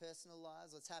personal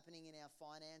lives, what's happening in our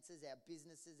finances, our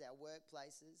businesses, our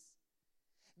workplaces.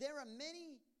 There are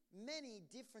many, many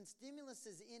different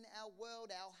stimuluses in our world,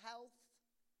 our health,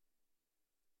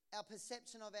 our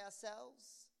perception of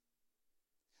ourselves,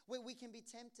 where we can be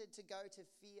tempted to go to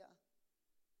fear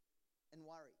and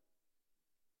worry.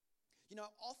 You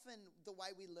know, often the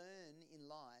way we learn in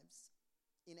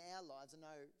our lives, I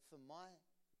know for my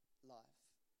life,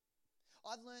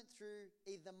 I've learned through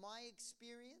either my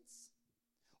experience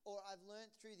or I've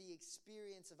learned through the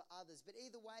experience of others. But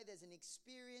either way, there's an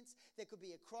experience. There could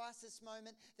be a crisis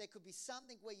moment. There could be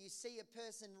something where you see a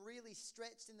person really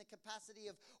stretched in the capacity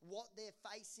of what they're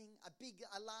facing,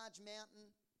 a large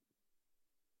mountain.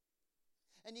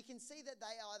 And you can see that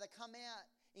they either come out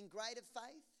in greater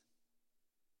faith.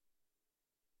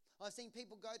 I've seen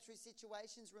people go through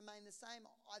situations, remain the same.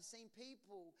 I've seen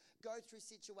people go through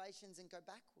situations and go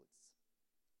backwards.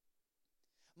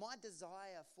 My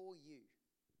desire for you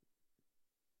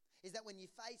is that when you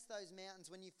face those mountains,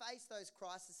 when you face those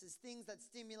crises, things that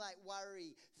stimulate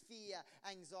worry, fear,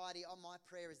 anxiety, my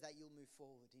prayer is that you'll move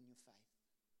forward in your faith.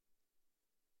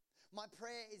 My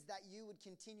prayer is that you would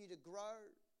continue to grow.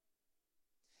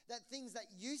 That things that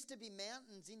used to be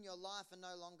mountains in your life are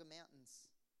no longer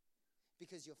mountains.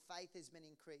 Because your faith has been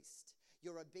increased.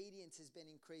 Your obedience has been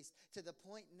increased to the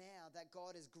point now that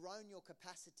God has grown your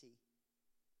capacity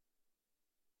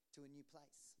to a new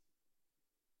place.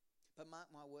 But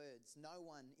mark my words, no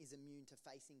one is immune to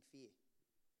facing fear.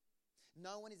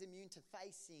 No one is immune to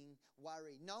facing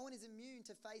worry. No one is immune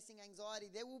to facing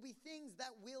anxiety. There will be things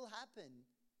that will happen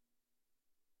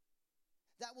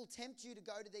that will tempt you to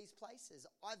go to these places.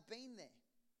 I've been there.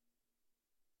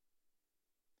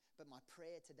 But my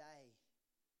prayer today,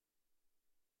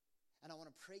 and I want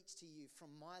to preach to you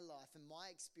from my life and my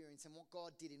experience and what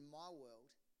God did in my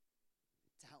world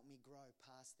to help me grow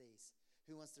past these.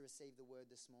 Who wants to receive the word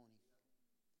this morning?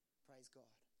 Praise God.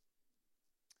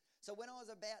 So when I was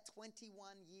about 21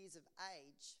 years of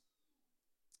age,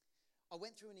 I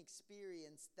went through an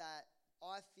experience that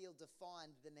I feel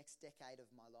defined the next decade of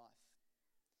my life.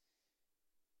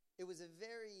 It was a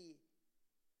very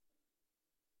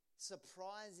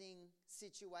surprising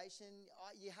situation.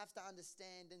 You have to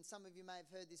understand, and some of you may have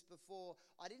heard this before,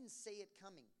 I didn't see it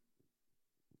coming.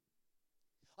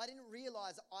 I didn't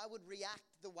realize I would react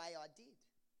the way I did.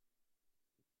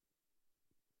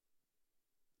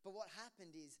 But what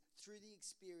happened is, through the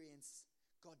experience,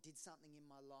 God did something in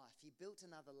my life. He built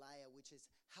another layer which has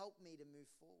helped me to move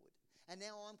forward. And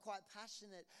now I'm quite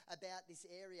passionate about this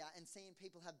area and seeing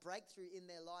people have breakthrough in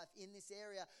their life in this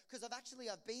area because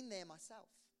I've been there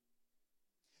myself.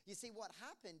 You see, what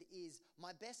happened is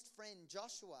my best friend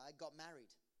Joshua got married.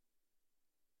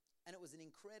 And it was an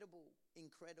incredible,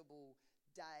 incredible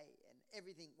day and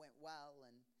everything went well.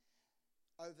 And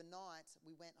overnight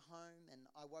we went home and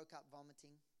I woke up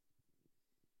vomiting,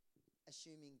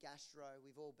 assuming gastro.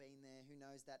 We've all been there. Who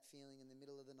knows that feeling in the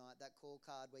middle of the night, that call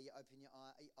card where you open your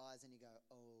eyes and you go,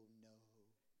 oh no.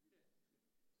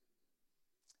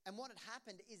 And what had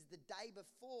happened is the day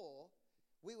before,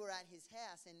 we were at his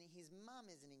house and his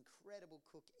mum is an incredible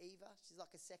cook, Eva. She's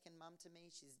like a second mum to me.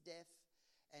 She's deaf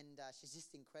and she's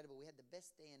just incredible. We had the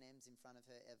best D&Ms in front of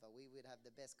her ever. We would have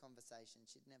the best conversation.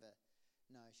 She'd never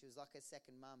know. She was like a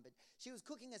second mum. But she was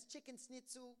cooking us chicken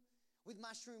schnitzel with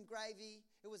mushroom gravy.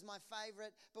 It was my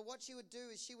favourite. But what she would do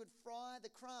is she would fry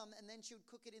the crumb and then she would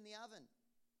cook it in the oven.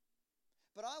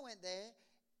 But I went there.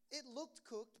 It looked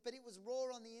cooked, but it was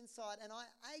raw on the inside. And I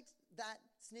ate that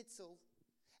schnitzel.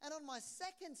 And on my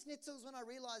second schnitzels, when I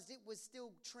realised it was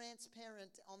still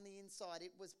transparent on the inside,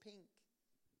 it was pink.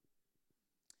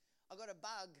 I got a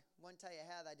bug, won't tell you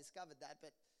how they discovered that,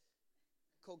 but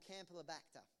called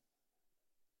Campylobacter.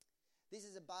 This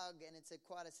is a bug and it's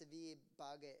quite a severe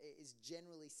bug. It is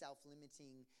generally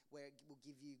self-limiting where it will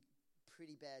give you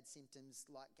pretty bad symptoms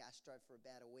like gastro for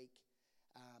about a week.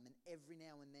 And every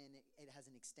now and then it has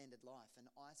an extended life. And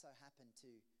I so happened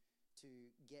to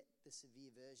get the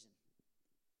severe version.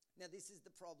 Now, this is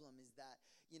the problem is that,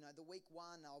 the week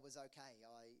one I was okay.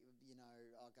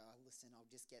 I'll go, listen, I'll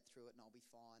just get through it and I'll be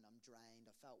fine. I'm drained.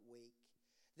 I felt weak.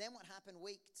 Then what happened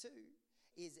week two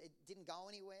is it didn't go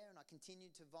anywhere and I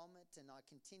continued to vomit and I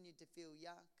continued to feel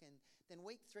yuck. And then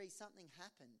week three, something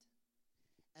happened.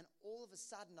 And all of a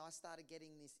sudden I started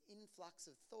getting this influx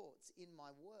of thoughts in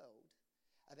my world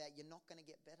about you're not going to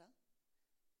get better.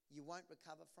 You won't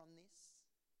recover from this.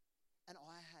 And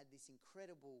I had this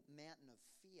incredible mountain of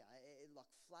fear. It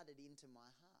like flooded into my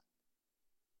heart.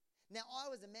 Now,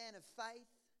 I was a man of faith.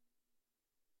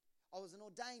 I was an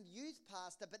ordained youth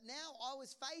pastor, but now I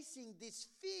was facing this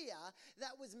fear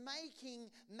that was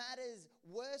making matters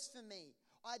worse for me.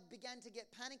 I began to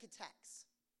get panic attacks.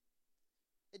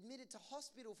 Admitted to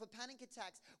hospital for panic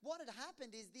attacks. What had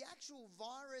happened is the actual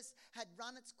virus had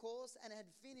run its course and had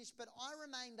finished, but I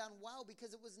remained unwell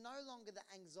because it was no longer the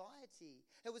anxiety.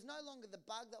 It was no longer the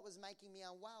bug that was making me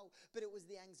unwell, but it was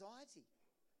the anxiety.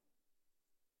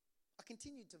 I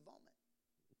continued to vomit.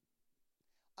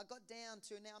 I got down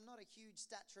to, now I'm not a huge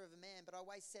stature of a man, but I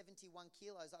weigh 71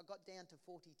 kilos. I got down to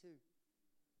 42.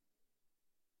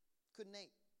 Couldn't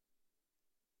eat.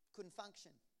 Couldn't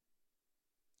function.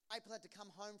 April had to come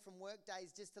home from work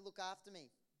days just to look after me.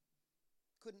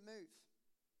 Couldn't move.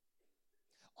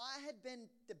 I had been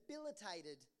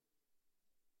debilitated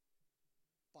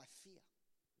by fear.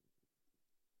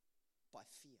 By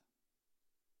fear.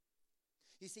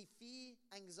 You see, fear,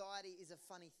 anxiety is a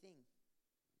funny thing.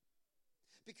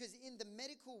 Because in the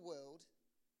medical world,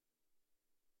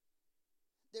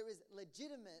 there is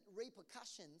legitimate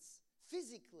repercussions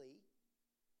physically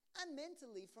and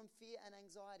mentally from fear and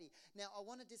anxiety. Now, I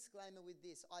want a disclaimer with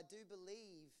this. I do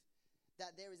believe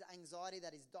that there is anxiety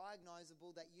that is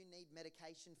diagnosable, that you need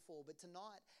medication for. But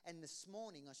tonight, and this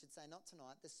morning, I should say, not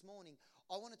tonight, this morning,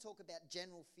 I want to talk about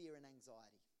general fear and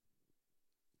anxiety.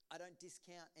 I don't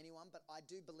discount anyone, but I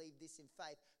do believe this in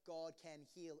faith. God can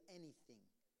heal anything.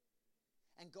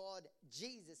 And God,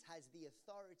 Jesus, has the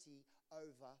authority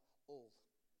over all.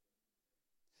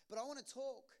 But I want to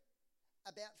talk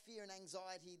about fear and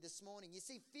anxiety this morning. You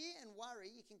see, fear and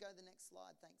worry, you can go to the next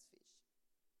slide, thanks Fish,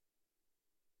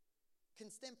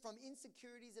 can stem from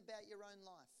insecurities about your own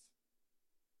life.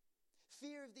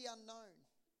 Fear of the unknown.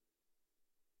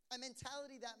 A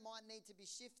mentality that might need to be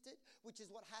shifted, which is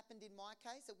what happened in my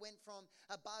case. It went from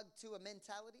a bug to a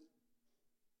mentality.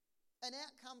 An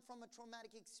outcome from a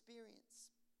traumatic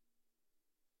experience.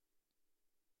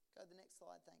 Go to the next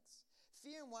slide, thanks.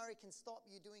 Fear and worry can stop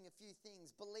you doing a few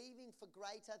things. Believing for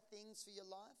greater things for your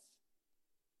life.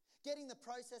 Getting the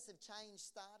process of change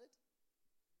started.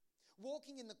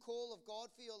 Walking in the call of God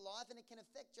for your life, and it can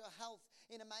affect your health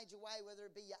in a major way, whether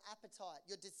it be your appetite,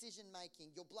 your decision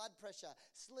making, your blood pressure,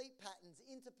 sleep patterns,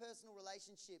 interpersonal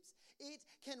relationships. It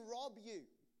can rob you.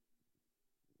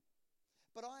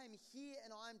 But I am here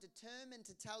and I am determined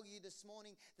to tell you this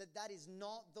morning that that is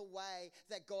not the way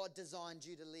that God designed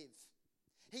you to live.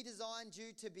 He designed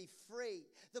you to be free.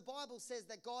 The Bible says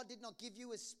that God did not give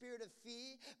you a spirit of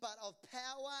fear, but of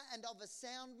power and of a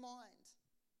sound mind.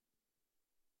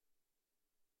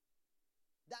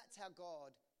 That's how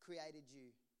God created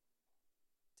you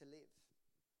to live.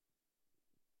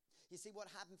 You see,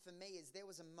 what happened for me is there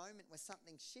was a moment where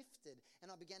something shifted and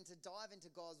I began to dive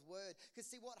into God's word. Because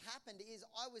see, what happened is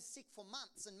I was sick for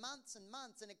months and months and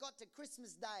months, and it got to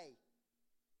Christmas Day.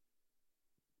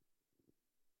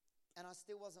 And I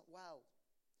still wasn't well.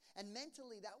 And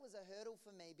mentally, that was a hurdle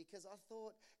for me because I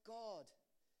thought, God,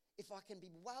 if I can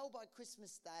be well by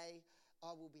Christmas Day,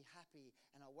 I will be happy.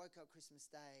 And I woke up Christmas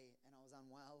Day and I was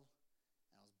unwell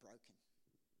and I was broken.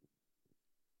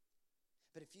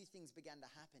 But a few things began to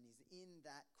happen. Is in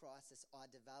that crisis, I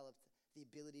developed the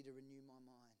ability to renew my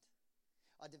mind.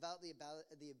 I developed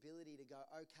the ability to go,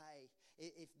 okay,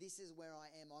 if this is where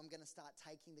I am, I'm going to start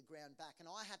taking the ground back. And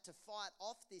I had to fight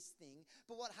off this thing.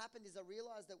 But what happened is I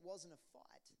realized it wasn't a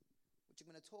fight, which I'm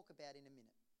going to talk about in a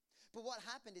minute. But what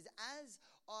happened is as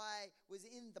I was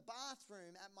in the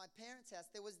bathroom at my parents' house,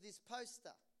 there was this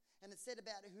poster. And it said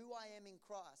about who I am in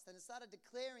Christ. And it started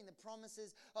declaring the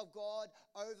promises of God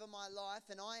over my life.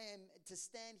 And I am to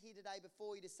stand here today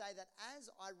before you to say that as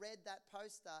I read that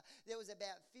poster, there was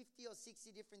about 50 or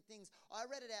 60 different things. I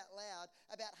read it out loud.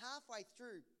 About halfway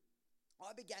through,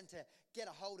 I began to get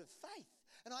a hold of faith.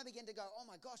 And I began to go, oh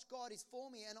my gosh, God is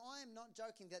for me. And I am not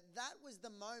joking that was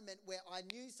the moment where I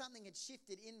knew something had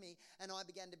shifted in me and I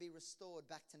began to be restored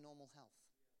back to normal health.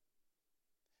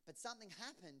 But something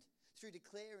happened through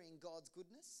declaring God's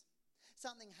goodness.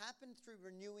 Something happened through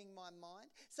renewing my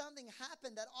mind. Something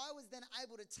happened that I was then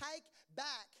able to take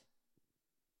back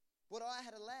what I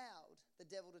had allowed the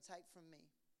devil to take from me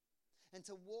and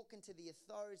to walk into the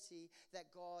authority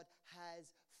that God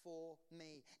has for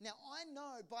me. Now, I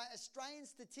know by Australian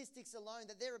statistics alone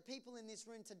that there are people in this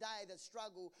room today that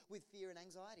struggle with fear and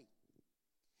anxiety.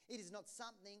 It is not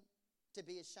something to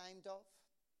be ashamed of.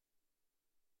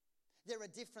 There are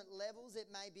different levels. It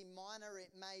may be minor,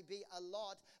 it may be a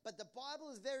lot, but the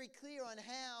Bible is very clear on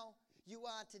how you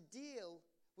are to deal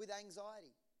with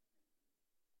anxiety.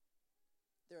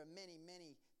 There are many,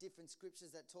 many different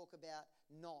scriptures that talk about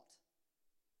not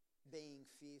being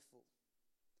fearful.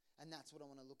 And that's what I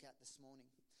want to look at this morning.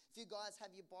 If you guys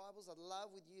have your Bibles, I'd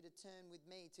love with you to turn with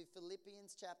me to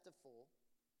Philippians chapter 4.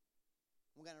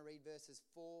 We're going to read verses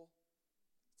 4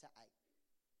 to 8.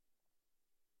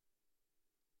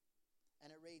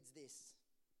 And it reads this.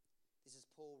 This is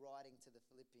Paul writing to the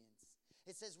Philippians.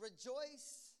 It says,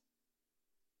 rejoice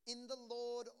in the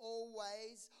Lord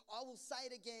always. I will say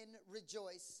it again,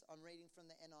 rejoice. I'm reading from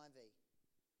the NIV.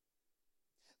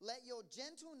 Let your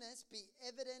gentleness be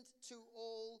evident to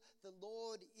all. The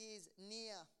Lord is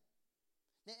near.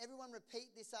 Now everyone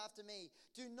repeat this after me.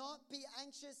 Do not be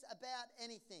anxious about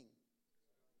anything.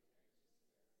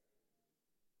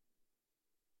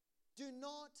 Do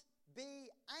not be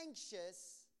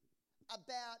anxious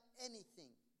about anything.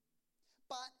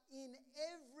 But in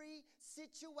every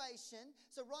situation,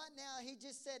 so right now he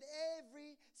just said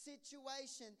every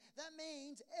situation. That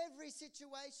means every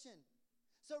situation.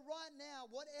 So right now,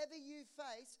 whatever you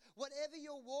face, whatever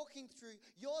you're walking through,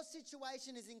 your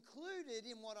situation is included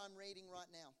in what I'm reading right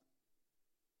now.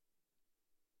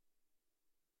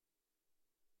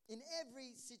 In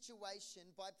every situation,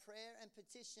 by prayer and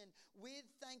petition, with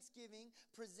thanksgiving,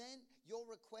 present your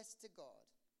request to God.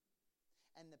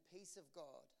 And the peace of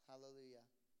God, hallelujah,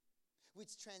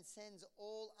 which transcends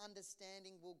all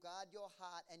understanding, will guard your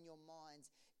heart and your minds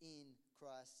in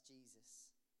Christ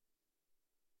Jesus.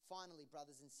 Finally,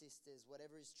 brothers and sisters,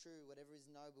 whatever is true, whatever is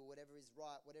noble, whatever is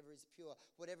right, whatever is pure,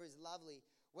 whatever is lovely,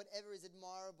 whatever is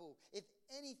admirable, if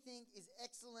anything is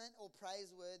excellent or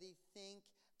praiseworthy, think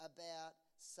about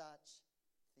such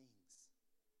things.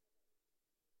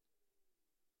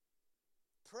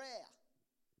 Prayer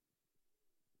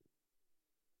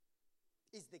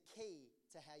is the key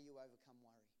to how you overcome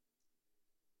worry.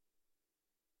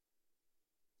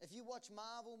 If you watch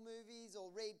Marvel movies or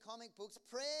read comic books,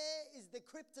 prayer is the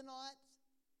kryptonite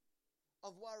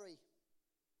of worry.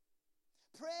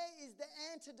 Prayer is the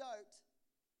antidote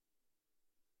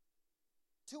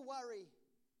to worry.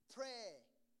 Prayer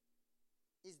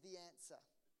is the answer.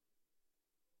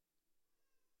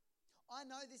 I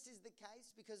know this is the case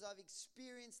because I've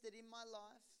experienced it in my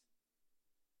life.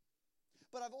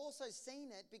 But I've also seen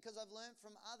it because I've learned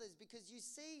from others, because you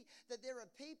see that there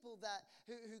are people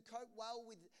who cope well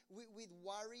with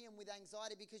worry and with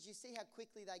anxiety because you see how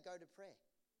quickly they go to prayer.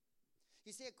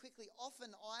 You see how quickly,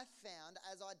 often I found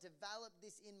as I developed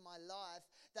this in my life,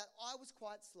 that I was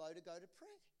quite slow to go to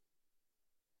prayer.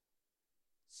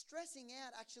 Stressing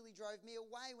out actually drove me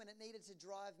away when it needed to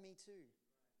drive me too.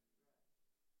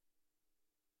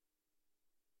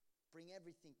 Bring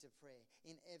everything to prayer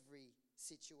in every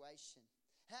situation.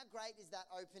 How great is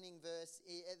that opening verse,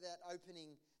 that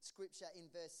opening scripture in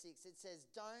verse 6? It says,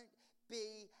 don't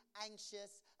be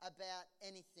anxious about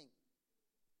anything.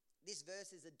 This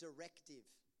verse is a directive.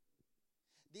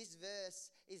 This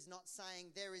verse is not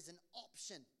saying there is an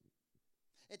option.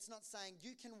 It's not saying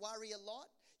you can worry a lot,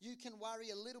 you can worry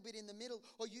a little bit in the middle,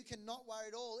 or you can not worry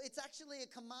at all. It's actually a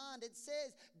command. It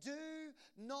says, do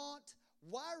not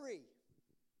worry.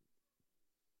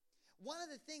 One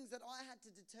of the things that I had to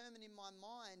determine in my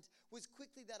mind was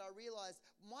quickly that I realized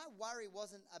my worry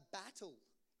wasn't a battle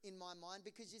in my mind,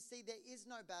 because you see, there is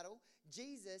no battle.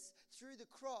 Jesus, through the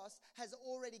cross, has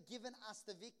already given us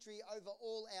the victory over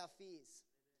all our fears.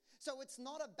 So it's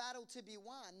not a battle to be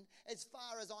won as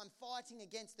far as I'm fighting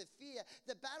against the fear.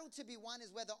 The battle to be won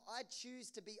is whether I choose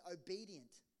to be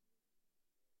obedient.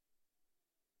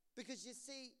 Because you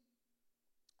see,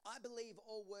 I believe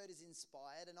all word is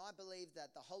inspired, and I believe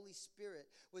that the Holy Spirit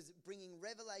was bringing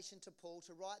revelation to Paul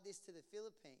to write this to the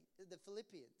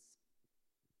Philippians.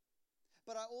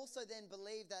 But I also then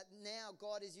believe that now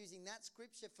God is using that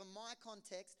scripture for my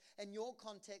context and your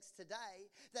context today,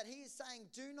 that he is saying,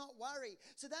 do not worry.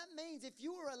 So that means if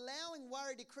you are allowing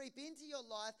worry to creep into your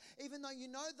life, even though you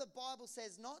know the Bible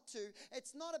says not to,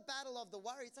 it's not a battle of the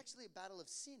worry, it's actually a battle of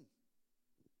sin.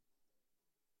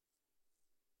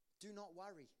 Do not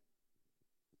worry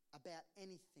about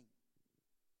anything,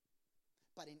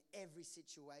 but in every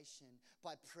situation,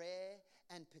 by prayer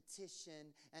and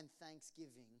petition and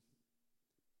thanksgiving,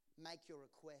 make your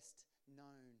request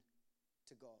known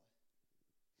to God.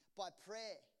 By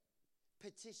prayer,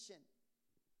 petition,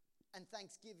 and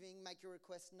thanksgiving, make your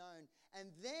request known. And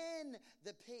then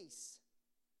the peace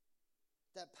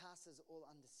that passes all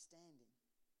understanding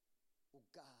will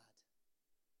guard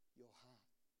your heart.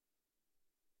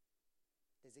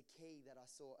 There's a key that I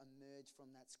saw emerge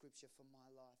from that scripture for my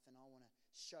life, and I want to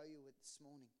show you it this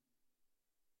morning.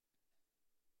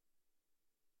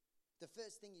 The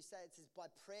first thing you say, it says by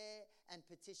prayer and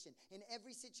petition. In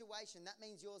every situation, that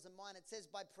means yours and mine. It says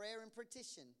by prayer and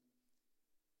petition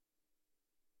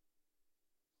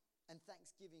and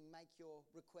thanksgiving, make your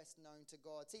request known to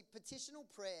God. See, petitional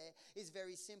prayer is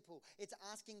very simple. It's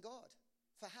asking God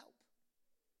for help.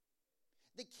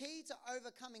 The key to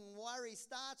overcoming worry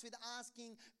starts with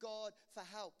asking God for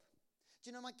help. Do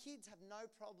you know, my kids have no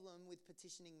problem with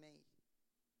petitioning me.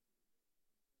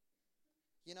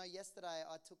 Yesterday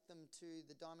I took them to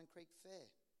the Diamond Creek Fair.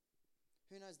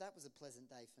 Who knows, that was a pleasant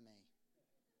day for me.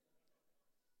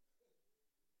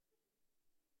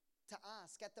 To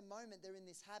ask, at the moment they're in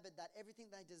this habit that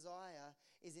everything they desire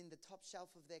is in the top shelf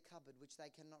of their cupboard, which they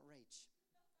cannot reach.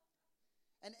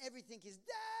 And everything is,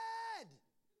 Dad!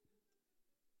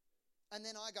 And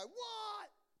then I go, what?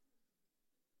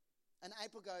 And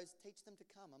April goes, teach them to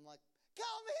come. I'm like,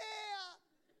 come here!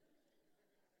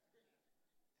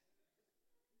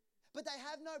 But they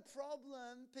have no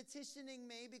problem petitioning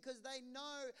me because they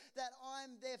know that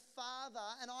I'm their father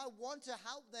and I want to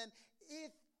help them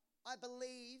if I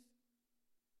believe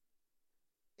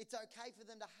it's okay for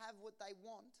them to have what they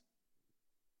want.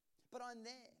 But I'm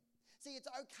there. See, it's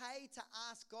okay to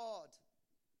ask God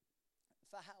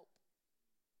for help.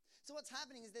 So what's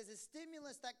happening is there's a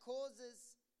stimulus that causes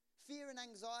fear and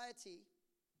anxiety.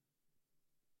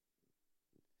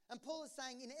 And Paul is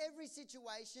saying in every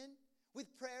situation with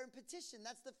prayer and petition,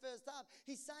 that's the first half.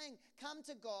 He's saying come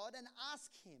to God and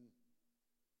ask him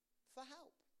for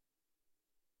help.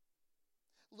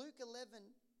 Luke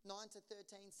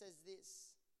 11:9-13 says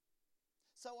this.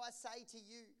 So I say to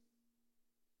you,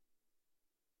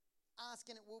 ask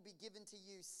and it will be given to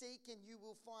you. Seek and you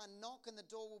will find. Knock and the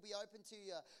door will be open to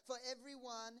you. For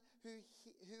everyone who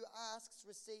asks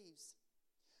receives.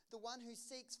 The one who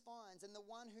seeks finds, and the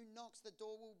one who knocks the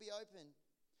door will be open.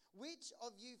 Which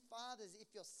of you fathers,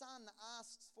 if your son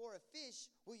asks for a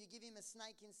fish, will you give him a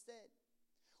snake instead?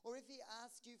 Or if he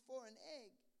asks you for an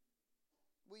egg,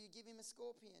 will you give him a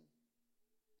scorpion?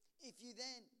 If you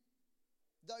then,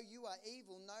 though you are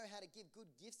evil, know how to give good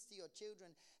gifts to your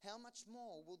children, how much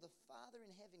more will the Father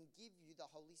in heaven give you the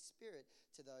Holy Spirit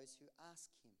to those who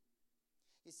ask him?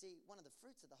 You see, one of the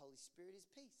fruits of the Holy Spirit is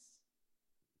peace.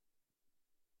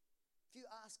 If you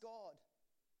ask God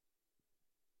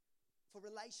for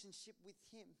relationship with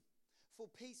him, for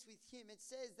peace with him, it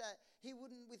says that he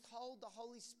wouldn't withhold the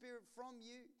Holy Spirit from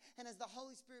you. And as the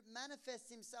Holy Spirit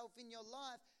manifests himself in your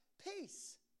life,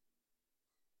 peace.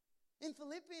 In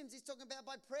Philippians, he's talking about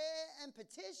by prayer and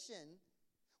petition,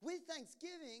 with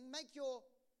thanksgiving, make your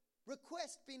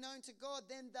request be known to God,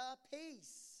 then the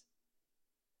peace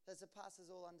that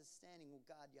surpasses all understanding will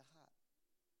guard your heart.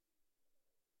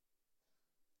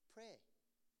 Prayer,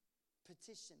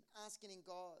 petition, asking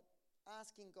God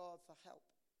for help.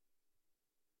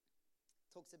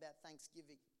 Talks about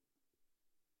thanksgiving.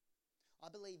 I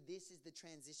believe this is the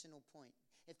transitional point.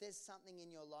 If there's something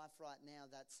in your life right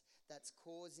now that's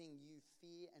causing you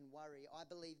fear and worry, I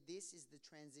believe this is the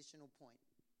transitional point.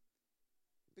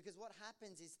 Because what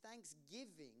happens is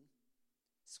thanksgiving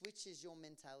switches your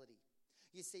mentality.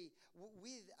 You see,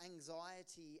 with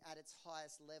anxiety at its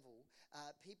highest level,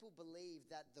 people believe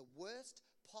that the worst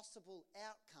possible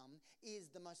outcome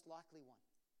is the most likely one.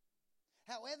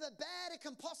 However bad it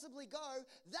can possibly go,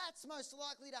 that's most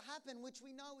likely to happen, which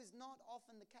we know is not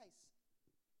often the case.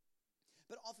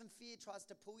 But often fear tries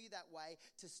to pull you that way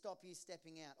to stop you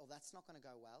stepping out. Oh, that's not going to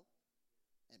go well.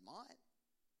 It might.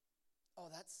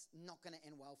 Oh, that's not going to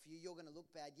end well for you. You're going to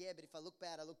look bad. Yeah, but if I look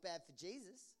bad for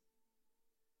Jesus.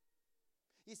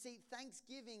 You see,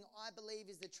 thanksgiving, I believe,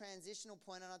 is the transitional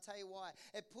point, and I'll tell you why.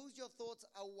 It pulls your thoughts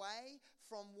away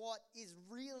from what is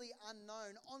really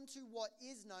unknown onto what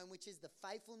is known, which is the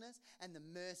faithfulness and the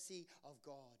mercy of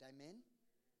God. Amen?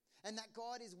 And that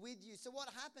God is with you. So what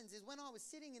happens is when I was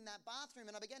sitting in that bathroom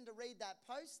and I began to read that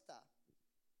poster,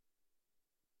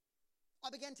 I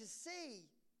began to see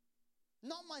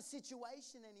not my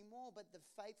situation anymore, but the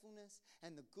faithfulness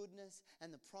and the goodness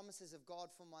and the promises of God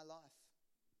for my life.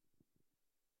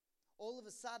 All of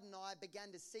a sudden, I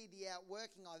began to see the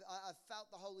outworking. I felt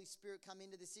the Holy Spirit come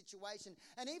into the situation.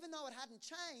 And even though it hadn't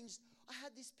changed, I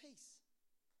had this peace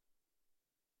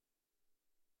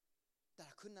that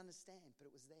I couldn't understand, but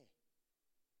it was there.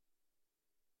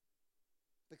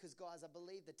 Because, guys, I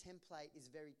believe the template is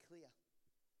very clear.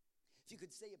 If you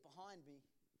could see it behind me,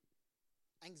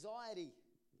 anxiety,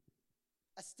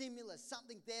 a stimulus,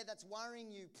 something there that's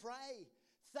worrying you, pray,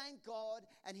 thank God,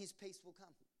 and his peace will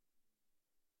come.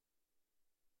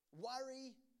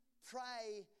 Worry,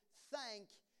 pray, thank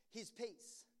his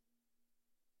peace.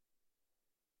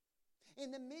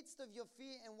 In the midst of your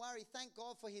fear and worry, thank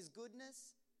God for his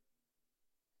goodness.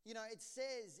 You know, it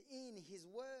says in his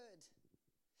word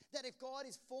that if God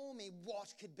is for me,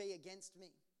 what could be against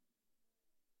me?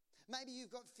 Maybe you've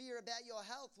got fear about your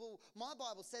health. Well, my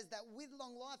Bible says that with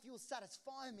long life, you'll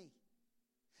satisfy me.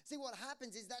 See, what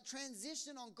happens is that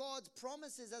transition on God's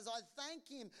promises as I thank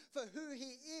him for who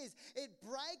he is, it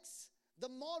breaks the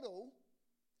model,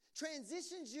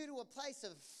 transitions you to a place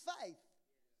of faith.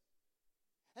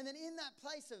 And then in that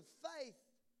place of faith,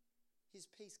 his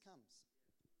peace comes.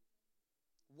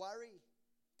 Worry,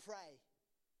 pray.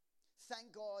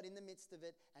 Thank God in the midst of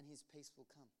it, and his peace will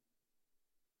come.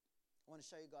 I want to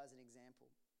show you guys an example.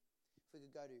 If we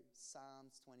could go to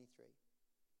Psalms 23.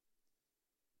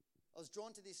 I was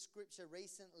drawn to this scripture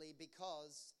recently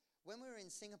because when we were in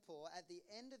Singapore, at the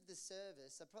end of the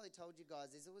service, I probably told you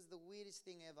guys this, it was the weirdest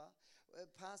thing ever.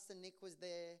 Pastor Nick was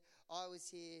there, I was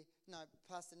here,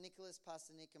 Pastor Nicholas,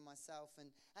 Pastor Nick and myself.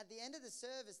 And at the end of the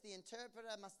service, the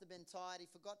interpreter must have been tired, he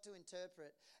forgot to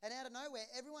interpret. And out of nowhere,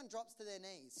 everyone drops to their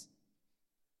knees.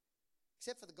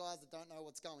 Except for the guys that don't know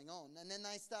what's going on. And then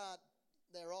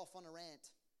they're off on a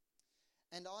rant.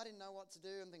 And I didn't know what to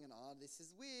do. I'm thinking, this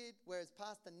is weird. Whereas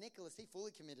Pastor Nicholas, he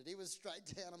fully committed. He was straight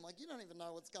down. I'm like, you don't even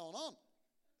know what's going on.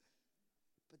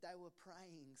 But they were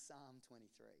praying Psalm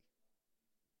 23.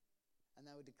 And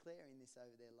they were declaring this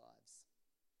over their lives.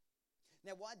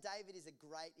 Now, why David is a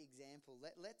great example.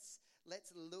 Let's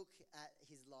look at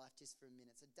his life just for a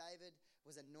minute. So David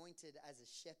was anointed as a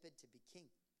shepherd to be king.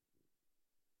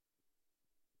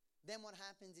 Then what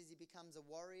happens is he becomes a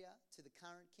warrior to the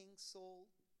current king, Saul.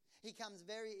 He's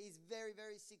very,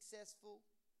 very successful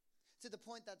to the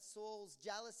point that Saul's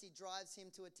jealousy drives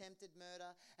him to attempted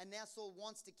murder, and now Saul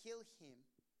wants to kill him.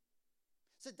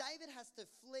 So David has to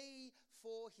flee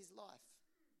for his life.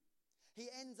 He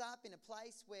ends up in a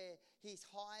place where he's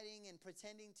hiding and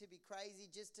pretending to be crazy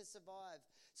just to survive.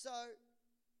 So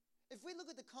if we look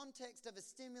at the context of a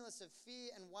stimulus of fear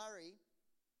and worry,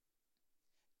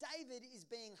 David is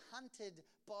being hunted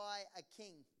by a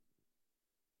king.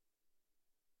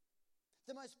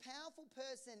 The most powerful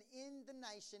person in the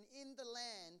nation, in the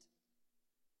land,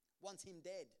 wants him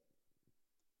dead.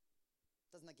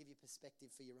 Doesn't that give you perspective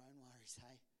for your own worries,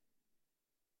 hey?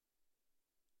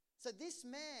 So this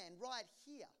man right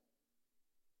here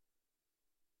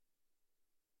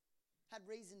had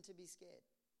reason to be scared,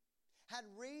 had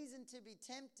reason to be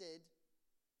tempted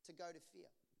to go to fear.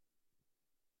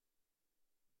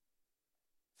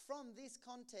 From this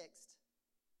context,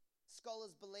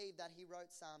 scholars believe that he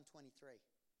wrote Psalm 23.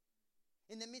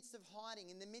 In the midst of hiding,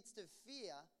 in the midst of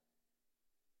fear,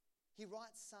 he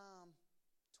writes Psalm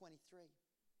 23.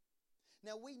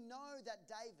 Now we know that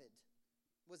David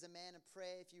was a man of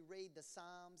prayer. If you read the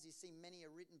Psalms, you see many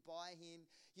are written by him.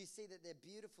 You see that they're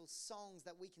beautiful songs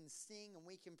that we can sing and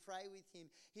we can pray with him.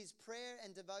 His prayer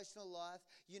and devotional life,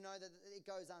 you know that it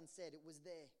goes unsaid. It was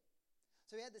there.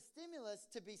 So he had the stimulus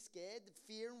to be scared, the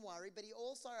fear and worry, but he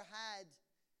also had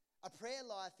a prayer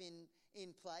life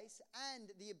in place and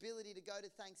the ability to go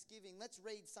to Thanksgiving. Let's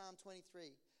read Psalm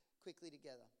 23 quickly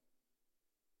together.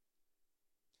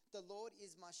 The Lord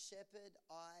is my shepherd,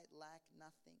 I lack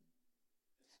nothing.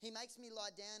 He makes me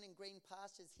lie down in green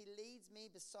pastures. He leads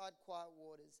me beside quiet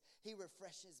waters. He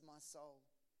refreshes my soul.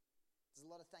 There's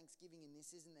a lot of thanksgiving in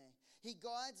this, isn't there? He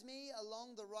guides me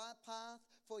along the right path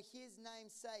for his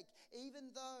name's sake.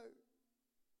 Even though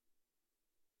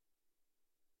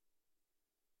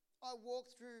I walk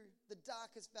through the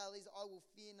darkest valleys, I will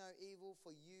fear no evil,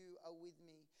 for you are with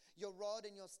me. Your rod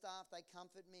and your staff, they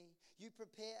comfort me. You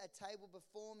prepare a table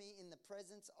before me in the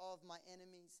presence of my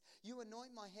enemies. You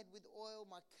anoint my head with oil,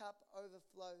 my cup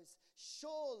overflows.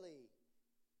 Surely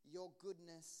your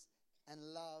goodness and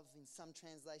love, in some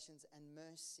translations, and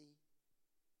mercy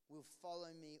will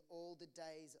follow me all the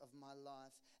days of my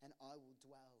life, and I will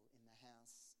dwell in the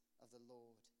house of the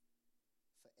Lord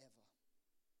forever.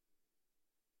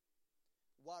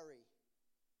 Worry,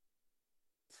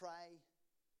 pray,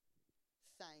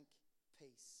 thank,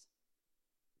 peace.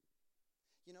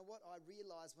 You know what I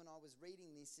realized when I was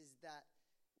reading this is that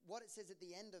what it says at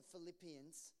the end of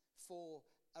Philippians 4,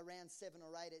 around 7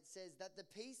 or 8, it says that the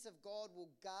peace of God will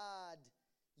guard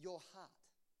your heart.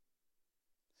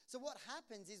 So what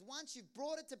happens is once you've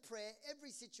brought it to prayer,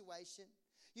 every situation,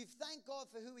 you've thanked God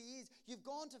for who he is, you've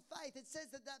gone to faith, it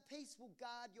says that that peace will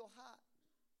guard your heart.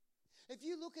 If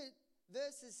you look at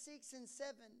verses 6 and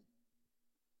 7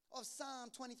 of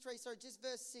Psalm 23, sorry, just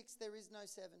verse 6, there is no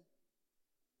 7.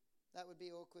 That would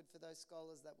be awkward for those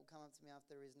scholars that will come up to me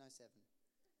after there is no 7.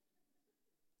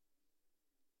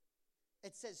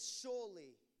 It says,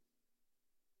 surely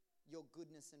your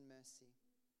goodness and mercy.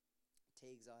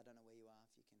 Teagues, I don't know where you are,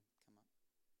 if you can come up.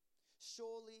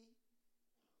 Surely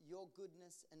your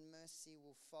goodness and mercy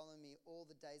will follow me all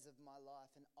the days of my life,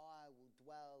 and I will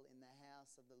dwell in the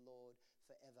house of the Lord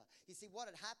forever. You see, what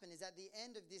had happened is at the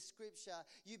end of this scripture,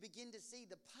 you begin to see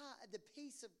the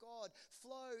peace of God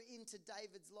flow into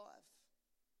David's life.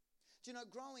 Do you know,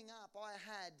 growing up, I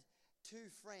had 2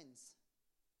 friends.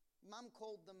 Mum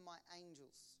called them my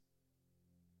angels.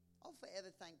 I'll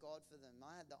forever thank God for them.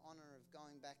 I had the honour of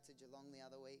going back to Geelong the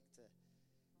other week to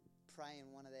pray in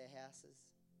one of their houses.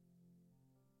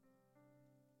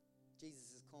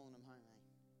 Jesus is calling them home, eh?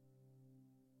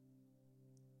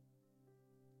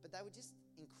 But they were just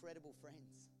incredible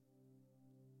friends.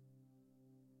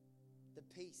 The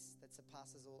peace that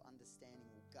surpasses all understanding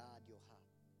will guard your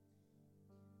heart.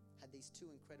 Had these two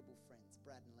incredible friends,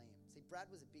 Brad and Liam. See,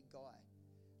 Brad was a big guy.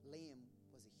 Liam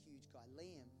was a huge guy.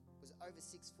 Liam was over 6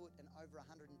 foot and over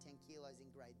 110 kilos in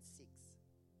grade 6.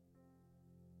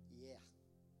 Yeah.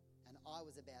 And I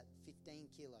was about 15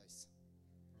 kilos.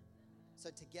 So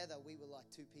together we were like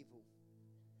two people.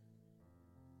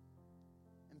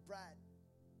 And Brad,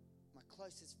 my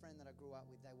closest friend that I grew up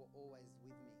with, they were always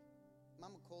with me.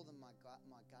 Mum would call them my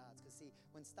guards, because see,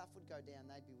 when stuff would go down,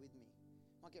 they'd be with me.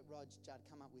 Might get Judd,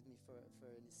 come up with me for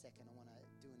in a second. I want to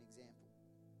do an example.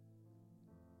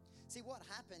 See, what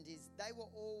happened is they were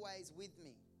always with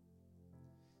me.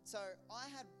 So I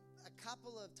had a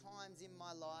couple of times in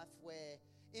my life where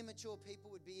immature people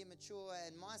would be immature,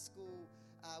 and my school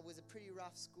was a pretty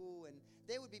rough school, and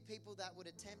there would be people that would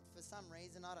attempt, for some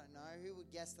reason, I don't know, who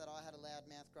would guess that I had a loud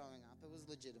mouth growing up? It was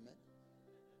legitimate.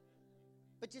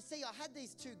 But you see, I had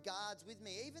these two guards with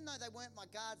me. Even though they weren't my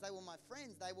guards, they were my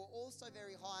friends. They were also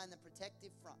very high on the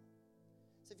protective front.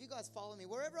 So if you guys follow me,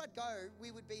 wherever I'd go, we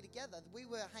would be together. We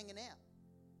were hanging out.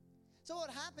 So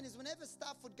what happened is whenever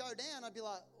stuff would go down, I'd be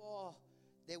like, oh,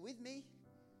 they're with me.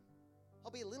 I'll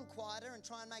be a little quieter and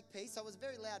try and make peace. I was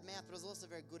very loud mouth, but I was also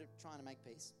very good at trying to make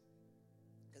peace,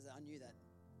 because I knew that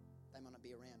they might not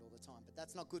be around all the time, but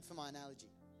that's not good for my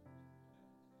analogy.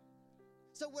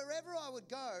 So wherever I would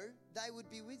go, they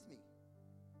would be with me.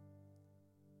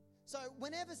 So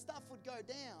whenever stuff would go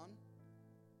down,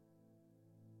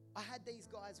 I had these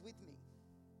guys with me.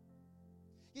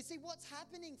 You see, what's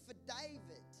happening for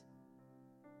David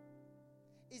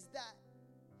is that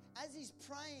as he's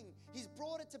praying, he's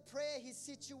brought it to prayer, his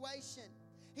situation.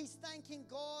 He's thanking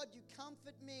God, you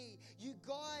comfort me, you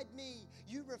guide me,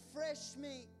 you refresh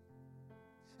me.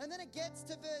 And then it gets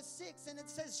to verse 6 and it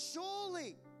says,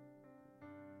 surely.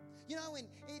 You know, and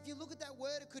if you look at that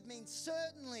word, it could mean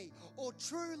certainly or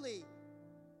truly.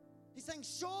 He's saying,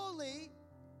 surely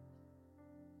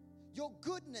your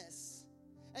goodness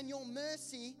and your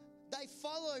mercy, they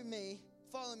follow me.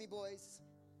 Follow me, boys.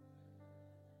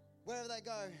 Wherever they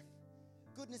go.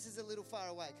 Goodness is a little far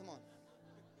away. Come on.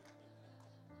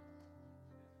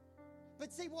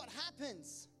 But see, what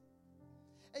happens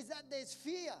is that there's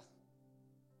fear.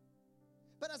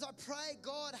 But as I pray,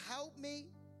 God, help me.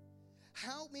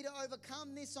 Help me to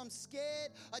overcome this. I'm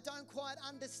scared. I don't quite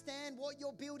understand what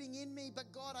you're building in me.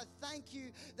 But God, I thank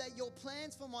you that your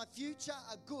plans for my future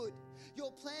are good.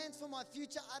 Your plans for my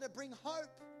future are to bring hope.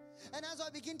 And as I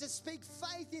begin to speak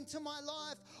faith into my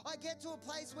life, I get to a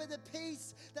place where the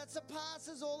peace that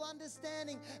surpasses all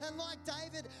understanding. And like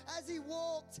David, as he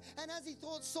walked and as he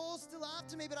thought, Saul's still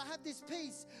after me, but I have this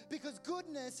peace because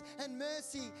goodness and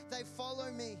mercy, they follow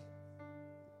me.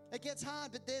 It gets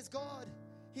hard, but there's God.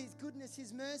 His goodness,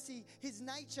 His mercy, His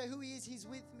nature, who He is, He's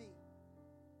with me.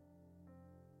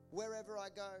 Wherever I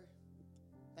go,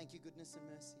 thank you, goodness and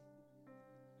mercy.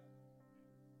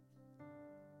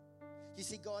 You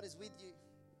see, God is with you.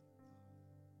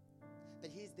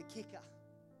 But here's the kicker.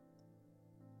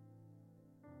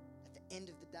 At the end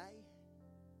of the day,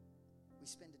 we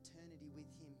spend eternity with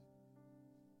Him.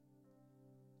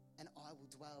 And I will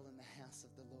dwell in the house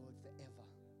of the Lord forever.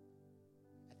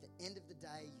 At the end of the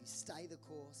day, you stay the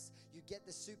course. You get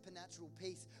the supernatural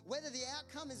peace. Whether the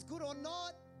outcome is good or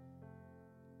not,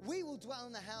 we will dwell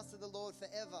in the house of the Lord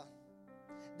forever.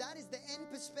 That is the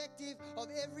end perspective of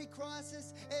every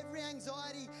crisis, every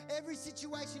anxiety, every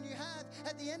situation you have.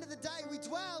 At the end of the day, we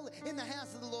dwell in the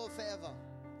house of the Lord forever.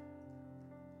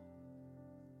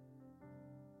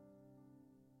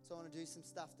 So I want to do some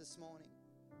stuff this morning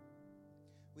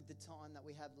with the time that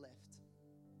we have left.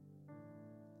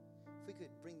 If we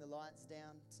could bring the lights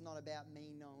down. It's not about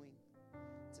me knowing.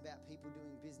 It's about people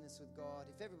doing business with God.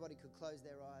 If everybody could close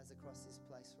their eyes across this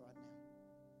place right now.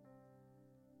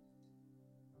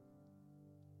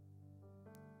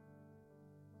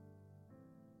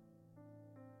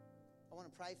 I want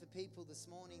to pray for people this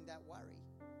morning that worry.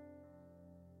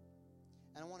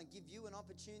 And I want to give you an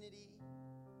opportunity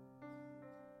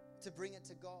to bring it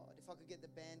to God. If I could get the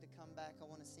band to come back, I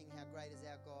want to sing How Great Is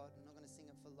Our God. I'm not going to sing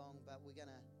it for long, but we're going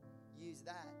to use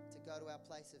that to go to our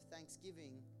place of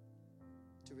thanksgiving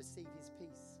to receive His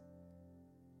peace.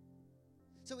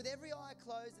 So with every eye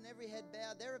closed and every head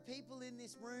bowed, there are people in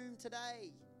this room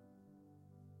today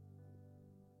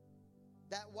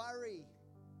that worry.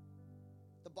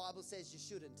 The Bible says you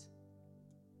shouldn't.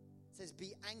 It says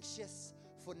be anxious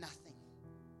for nothing.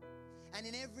 And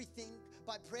in everything,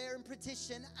 by prayer and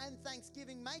petition and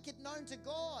thanksgiving, make it known to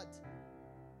God.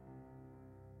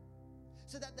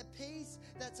 so that the peace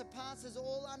that surpasses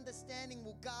all understanding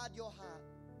will guard your heart.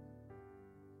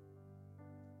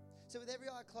 So with every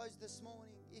eye closed this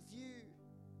morning, if you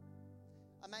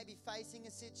are maybe facing a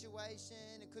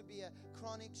situation, it could be a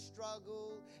chronic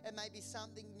struggle, it may be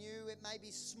something new, it may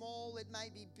be small, it may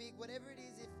be big, whatever it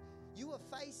is, if you are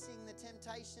facing the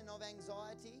temptation of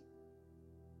anxiety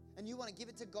and you want to give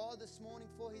it to God this morning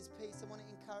for His peace, I want to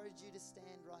encourage you to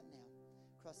stand right now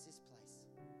across this place.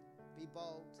 Be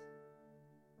bold.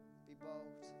 Be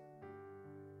bold.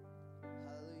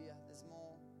 Hallelujah. There's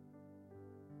more.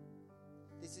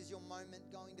 This is your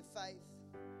moment going to faith.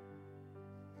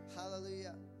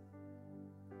 Hallelujah.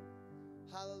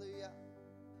 Hallelujah.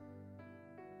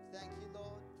 Thank you,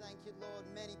 Lord. Thank you, Lord.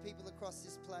 Many people across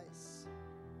this place.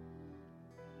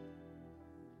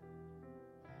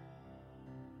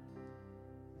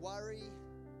 Worry,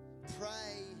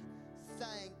 pray,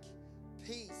 thank,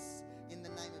 peace in the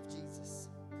name of Jesus.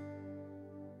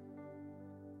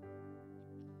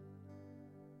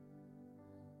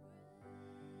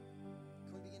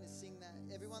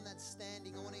 Everyone that's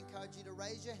standing, I want to encourage you to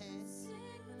raise your hands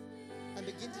and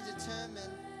begin to determine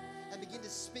and begin to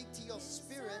speak to your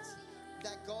spirit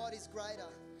that God is greater.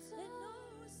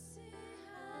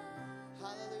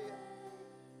 Hallelujah.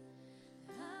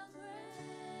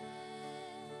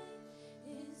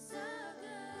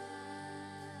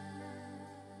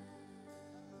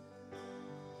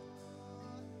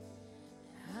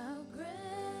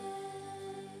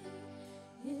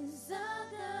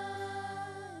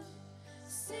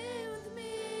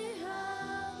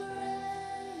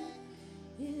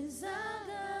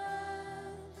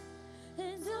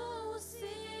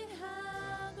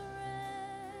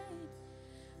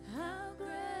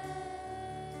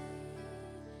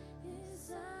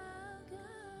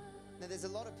 There's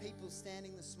a lot of people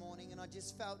standing this morning, and I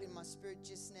just felt in my spirit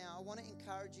just now, I want to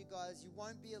encourage you guys, you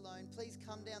won't be alone. Please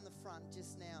come down the front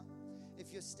just now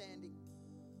if you're standing.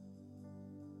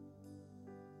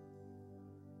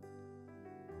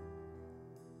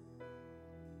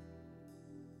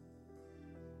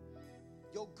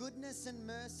 Your goodness and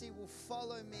mercy will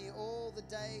follow me all the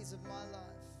days of my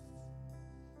life,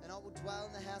 and I will dwell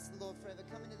in the house of the Lord forever.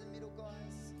 Come into the middle,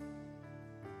 guys.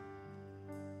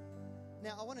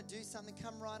 Now, I want to do something.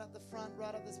 Come right up the front,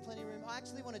 right up. There's plenty of room. I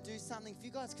actually want to do something. If you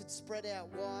guys could spread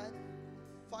out wide.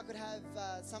 If I could have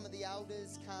some of the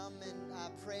elders come and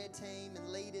prayer team and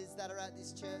leaders that are at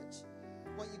this church.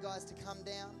 I want you guys to come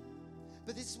down.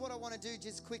 But this is what I want to do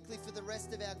just quickly for the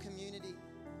rest of our community.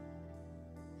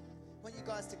 I want you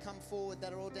guys to come forward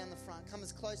that are all down the front. Come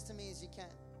as close to me as you can.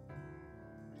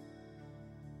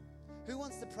 Who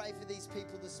wants to pray for these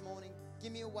people this morning?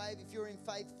 Give me a wave if you're in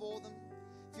faith for them.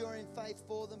 If you're in faith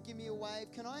for them, give me a wave.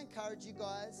 Can I encourage you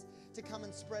guys to come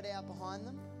and spread out behind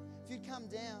them? If you'd come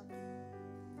down.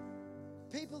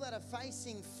 People that are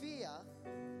facing fear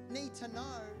need to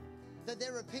know that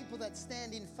there are people that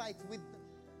stand in faith with them.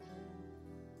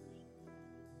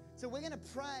 So we're going to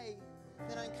pray.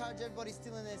 Then I encourage everybody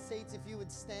still in their seats, if you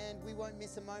would stand. We won't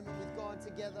miss a moment with God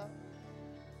together.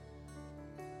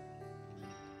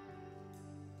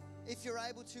 If you're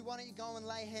able to, why don't you go and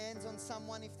lay hands on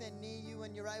someone if they're near you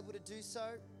and you're able to do so.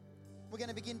 We're going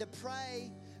to begin to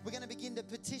pray. We're going to begin to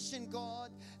petition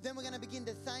God. Then we're going to begin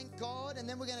to thank God. And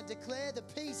then we're going to declare the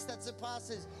peace that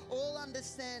surpasses all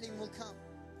understanding will come.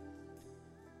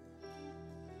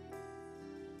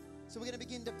 So we're going to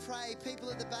begin to pray. People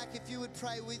at the back, if you would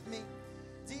pray with me.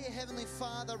 Dear Heavenly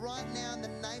Father, right now in the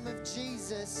name of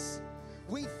Jesus,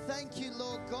 we thank you,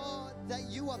 Lord God, that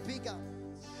you are bigger.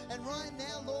 And right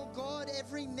now, Lord God,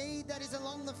 every need that is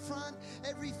along the front,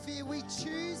 every fear, we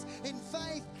choose in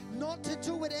faith not to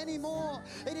do it anymore.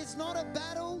 It is not a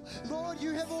battle. Lord,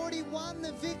 you have already won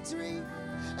the victory.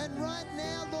 And right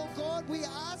now, Lord God, we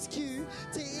ask you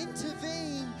to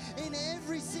intervene in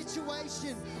every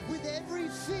situation, with every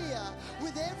fear,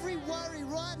 with every worry.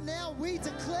 Right now, we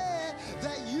declare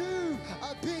that you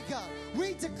are bigger.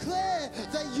 We declare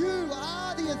that you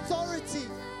are the authority.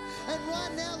 And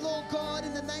right now, Lord God,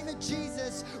 in the name of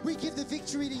Jesus, we give the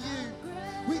victory to you.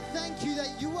 We thank you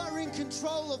that you are in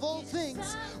control of all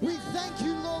things. We thank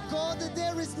you, Lord God, that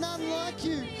there is none like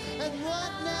you. And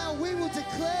right now, we will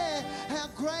declare how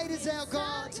great is our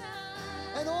God.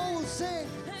 And all will sing,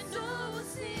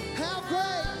 how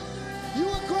great. You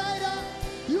are greater.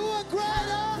 You are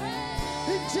greater.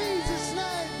 In Jesus'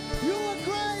 name, you are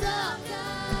greater.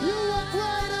 You are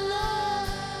greater, Lord.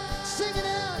 Sing it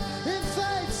out.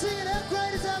 Sing it, how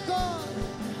great is our God?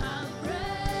 How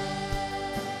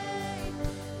great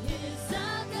is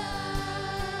our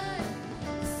God?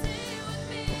 Sing with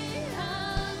me,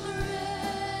 how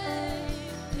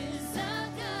great is our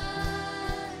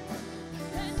God?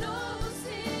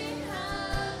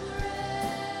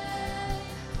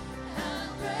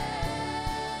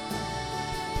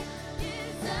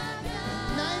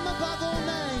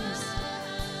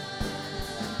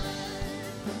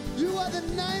 are the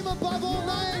name above all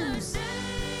names.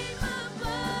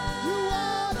 You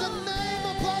are the name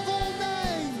above all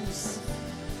names.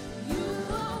 You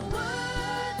are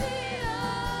worthy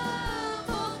of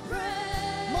all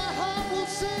praise. My heart will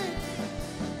sing.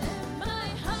 My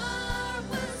heart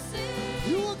will sing.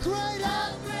 You are greater.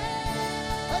 How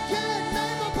great Again,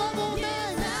 name above all is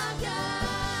names. our God.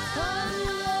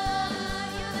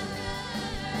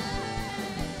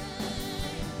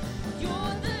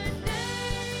 You're the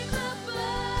name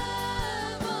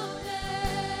above all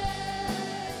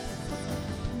names.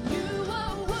 You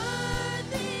are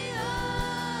worthy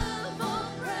of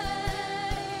all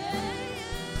praise.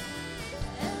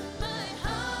 And my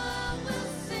heart will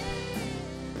sing,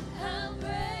 how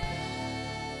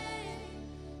great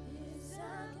is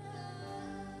our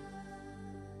God.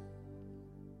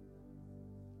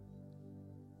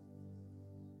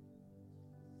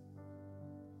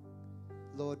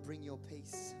 Lord, bring your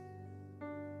peace.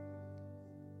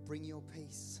 Bring your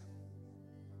peace.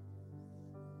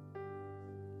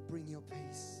 Bring your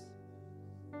peace.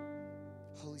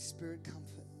 Holy Spirit,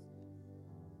 comfort.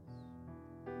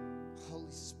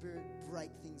 Holy Spirit, break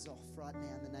things off right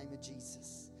now in the name of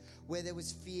Jesus. Where there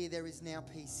was fear, there is now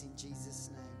peace in Jesus'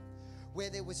 name. Where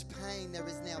there was pain, there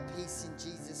is now peace in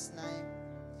Jesus' name.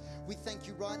 We thank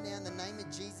you right now in the name of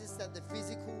Jesus that the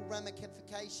physical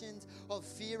ramifications of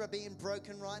fear are being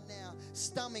broken right now.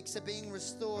 Stomachs are being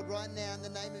restored right now in the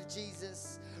name of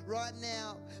Jesus. Right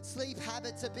now, sleep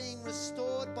habits are being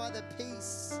restored by the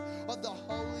peace of the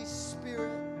Holy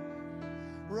Spirit.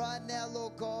 Right now,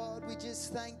 Lord God, we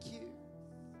just thank you.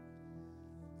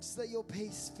 Just let your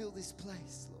peace fill this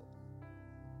place, Lord.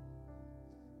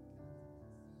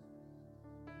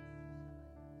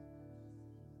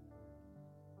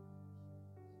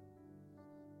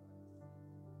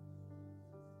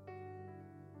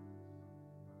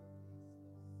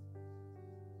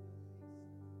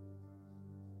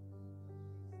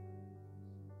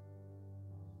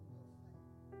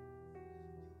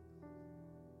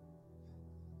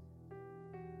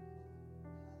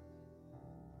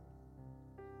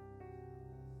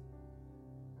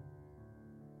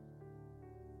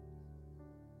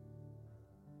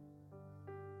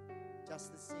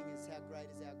 Just the singers, how great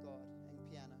is our God, and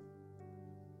piano.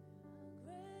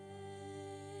 Great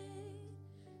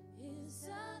is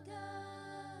our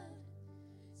God.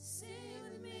 Sing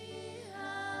with me,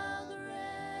 how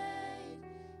great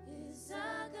is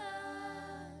our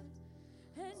God.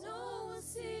 And all will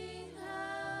sing,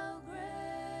 how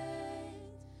great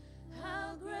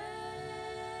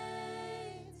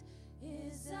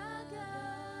is our God.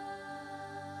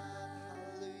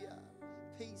 Hallelujah.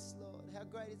 Peace, Lord. How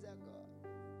great is our God.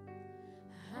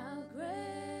 How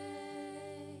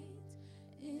great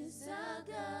is our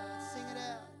God. Sing it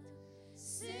out.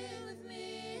 Sing with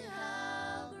me,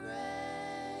 how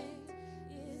great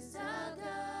is our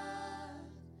God.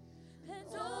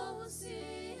 And all will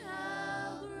see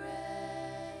how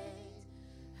great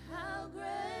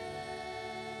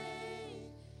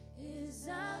is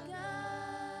our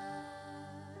God.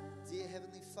 Dear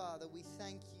Heavenly Father, we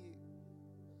thank you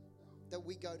that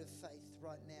we go to faith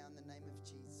right now in the name of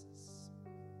Jesus.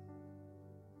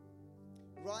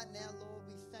 Right now, Lord,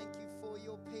 we thank you for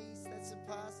your peace that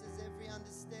surpasses every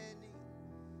understanding.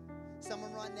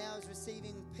 Someone right now is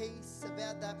receiving peace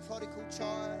about that prodigal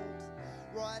child.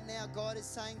 Right now, God is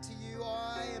saying to you,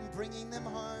 I am bringing them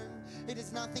home. It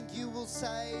is nothing you will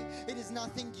say. It is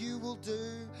nothing you will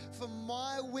do. For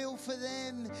my will for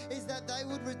them is that they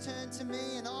would return to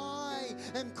me, and I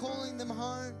am calling them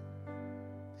home.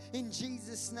 In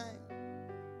Jesus' name.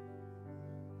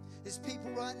 There's people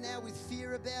right now with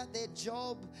fear about their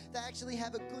job. They actually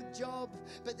have a good job,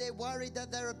 but they're worried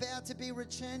that they're about to be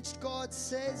retrenched. God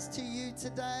says to you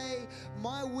today,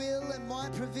 my will and my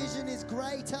provision is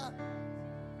greater.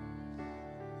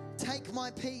 Take my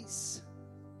peace.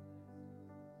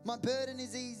 My burden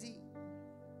is easy.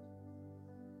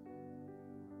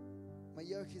 My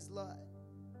yoke is light.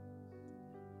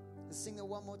 Let's sing it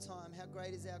one more time. How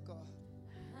great is our God?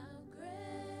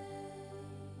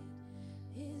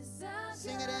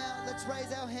 Sing it out. Let's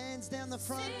raise our hands down the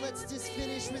front. Let's just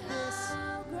finish with this.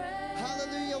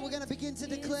 Hallelujah. We're going to begin to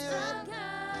declare it.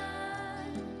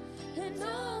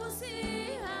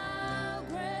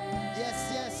 Yes,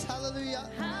 yes. Hallelujah.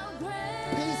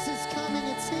 Peace is coming.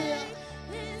 It's here.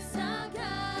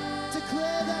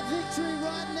 Declare that victory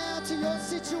right now to your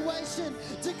situation.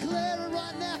 Declare it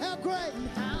right now. How great.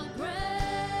 How great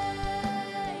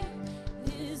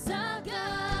is our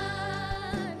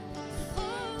God.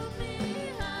 Our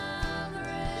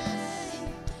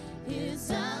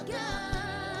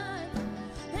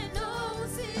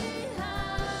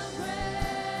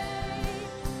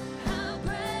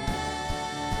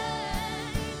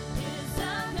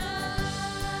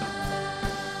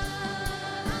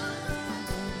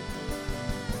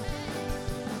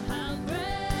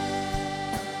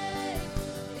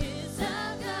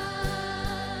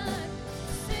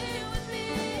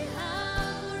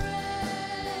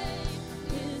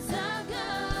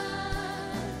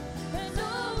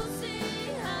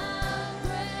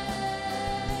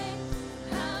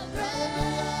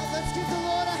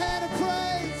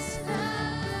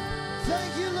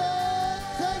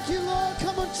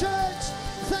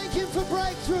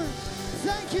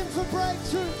Him for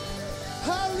breakthrough.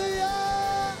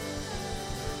 Hallelujah.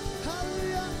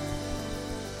 Hallelujah.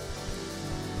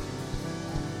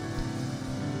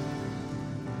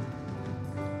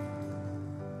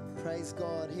 Praise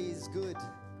God. He is good.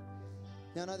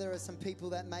 Now, I know there are some people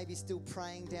that may be still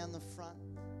praying down the front,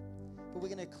 but we're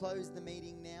going to close the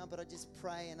meeting now. But I just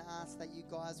pray and ask that you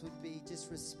guys would be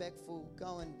just respectful.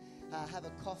 Go and have a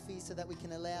coffee so that we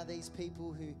can allow these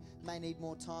people who may need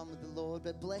more time with the Lord.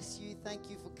 But bless you. Thank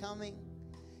you for coming.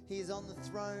 He is on the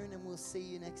throne, and we'll see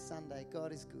you next Sunday.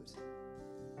 God is good.